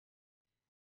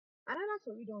Another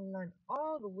tori don land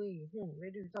all the way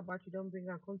radio without battery don bring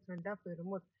am come tanda for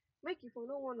remote make you for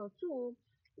know one or two o.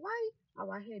 Why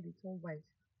our hair dey turn white?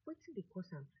 Wetin dey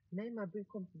cause am? Na im I bring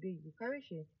come today. You go carry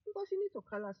share because you need to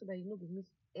kala so dat you no go miss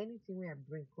anything wey I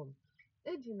bring come.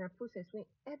 Aging na process wey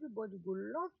everybody go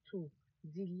love to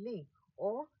delay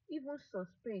or even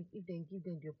suspend if dem give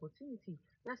dem the opportunity.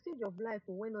 Na stage of life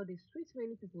wey no dey sweet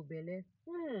many pipu belle.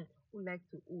 Who like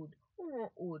to old? Who wan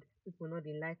old? Pipu no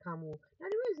dey like am o. Na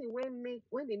the reason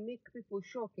wey dey make pipu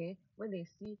shock when dem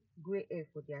see grey hair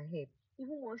for their head.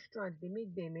 Even one strand dey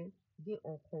make dem dey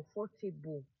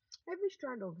uncomfortable. Every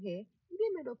strand of hair e dey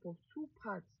made up of two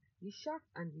parts, the shaft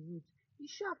and the root. The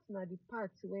shaft na the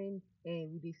part wey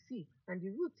we dey see, and the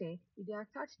root e dey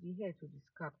attach the hair to the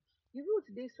scalp. The root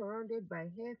dey surrounded by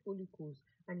hair follicles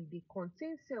and e dey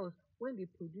contain cells wey dey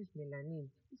produce melanin.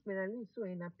 Dis melanin so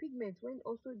na pigment wey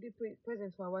also dey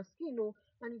present for our skin o,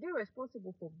 and e dey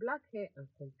responsible for black hair and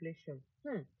complexion.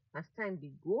 As time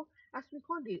dey go, as we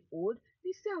come dey old,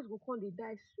 the cells go come dey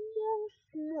die small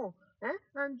small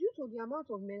and due to the amount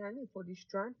of melanin for the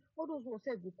strand, all those ones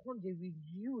sef go come dey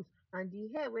reduce, and the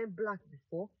hair wey black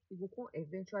before e go come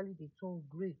eventually dey turn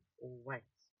grey or white.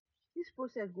 Dis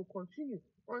process go continue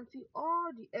until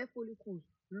all the hair follicles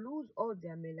lose all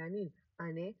their melanin,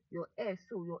 and your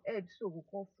your head so go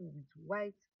come full with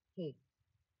white hair.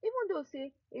 Even though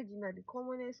say aging na the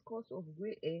commonest cause of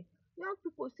grey hair, young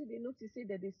pipu still dey notice say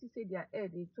dem dey see say their hair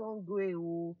dey turn grey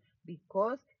o,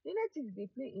 because genetics dey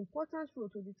play important role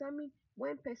to determine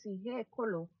when person hair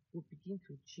color go begin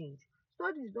to change.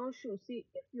 Studies don show say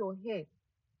if your hair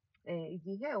if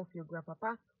the hair of your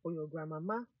grandpapa or your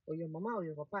grandmama or your mama or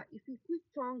your papa, if e quick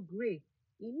turn grey,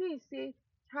 e mean say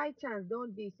high chance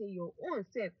don dey say your own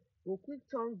sef go quick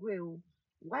turn grey o.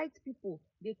 White pipu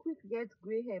dey quick get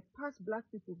grey hair pass black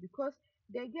pipu because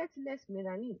dem get less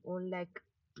melanin unlike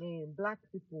black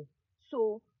pipu.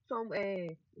 So some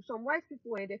white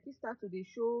pipu dem fit start to dey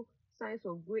show signs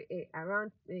of grey hair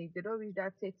around dem don reach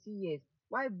dat 30 years,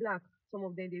 while black some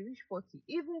of dem dey reach 40,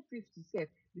 even 50 sef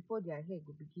before their hair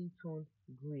go begin turn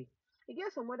grey. E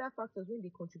get some other factors wey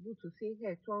dey contribute to say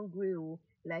hair turn grey o,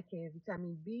 like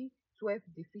vitamin B12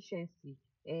 deficiency.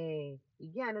 E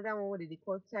get another one wey dem dey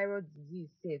call thyroid disease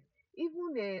sef.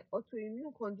 Even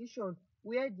autoimmune condition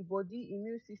where the body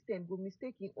immune system go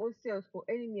mistake im own cells for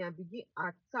enemy and begin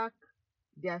attack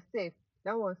their self.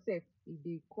 Dat one sef e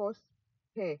dey cause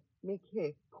hair make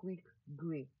hair quick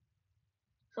grey.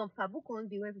 Some taboo come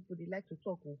dey wey pipu dey like to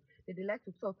talk o. Dem dey like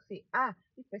to talk say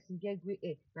if person get grey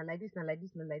hair na like dis, na like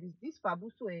dis, na like dis. Dis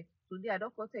taboo so today I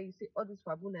don come tell you say all dis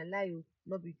taboo na lie o,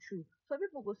 no be true. Some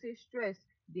pipu go say stress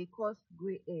dey cause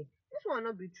grey hair. Dis one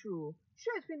no be true o.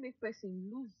 Stress fit make person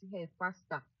lose hair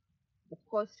faster,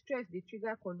 because stress dey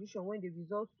trigger condition wey dey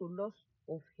result to loss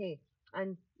of hair,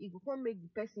 and e go come make the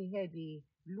person hair dey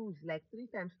lose like 3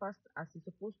 times fast as e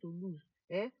suppose to lose.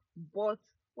 But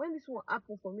when dis one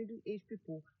happen for middle age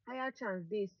pipu, higher chance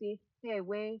dey say hair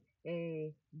wey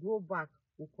grow back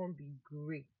go come be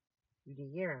grey. You dey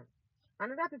hear am?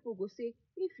 Another pipu go say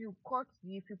if you pluck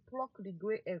the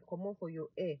grey hair comot for your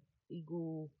hair, e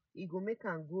go make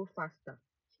am grow faster.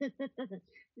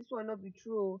 Dis one no be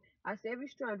true o. As every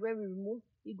strand wey we remove,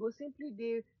 e go simply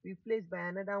dey replaced by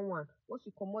another one. Once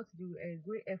you comot the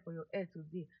grey hair for your hair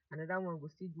today, another one go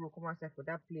still grow come outside for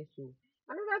dat place o.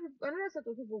 Another set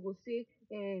of pipu go say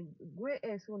grey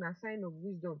hair so na sign of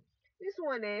wisdom. Dis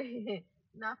one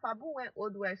na taboo wey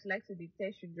old wives like to dey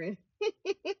tell children.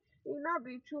 E no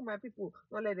be true my pipu,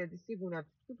 no let dem deceive una.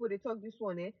 Pipu dey talk dis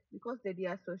one because dem dey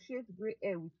associate grey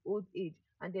hair with old age,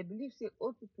 and dem believe say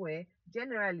old pipu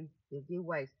generally dem dey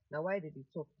wise, na why dem dey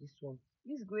talk dis one.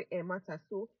 Dis grey hair matter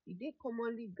so e dey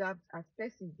commonly gabbed as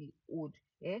person dey old.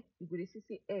 You go dey see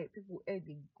say pipu hair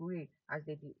dey grey as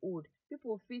dem dey old.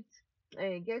 Pipu fit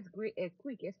get grey hair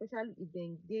quick, especially if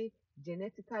dem dey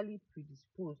genetically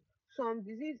predisposed. Some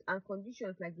disease and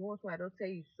conditions like the ones wey I don tell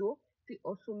you so fit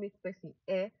also make person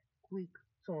hair quick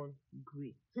turn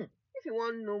grey. If you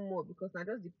wan know more, because na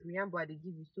just the preamble I dey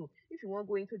give you so, if you wan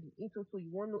go into the intro so you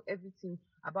wan know everything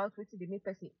about wetin dey make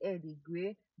person hair dey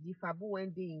grey, the taboo wey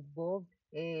dey involved,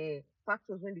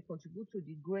 factors wey dey contribute to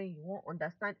the greying, you wan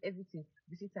understand everything,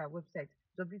 visit our website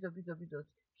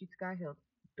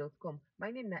www.criticalhealth.com.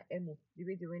 My name na Emo, the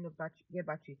radio wey no get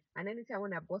battery, and anytime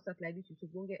when I burst out like dis with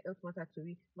ogbonge health matter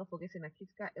tori, no forget say na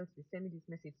Critical Health dey send me dis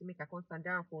message say make I come stand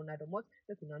down for una domot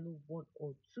make una know one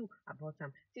or two about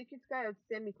am. Till Critical Health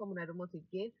send me come una domot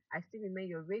again, I still remain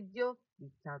your radio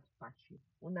without battery.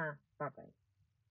 Una bye bye.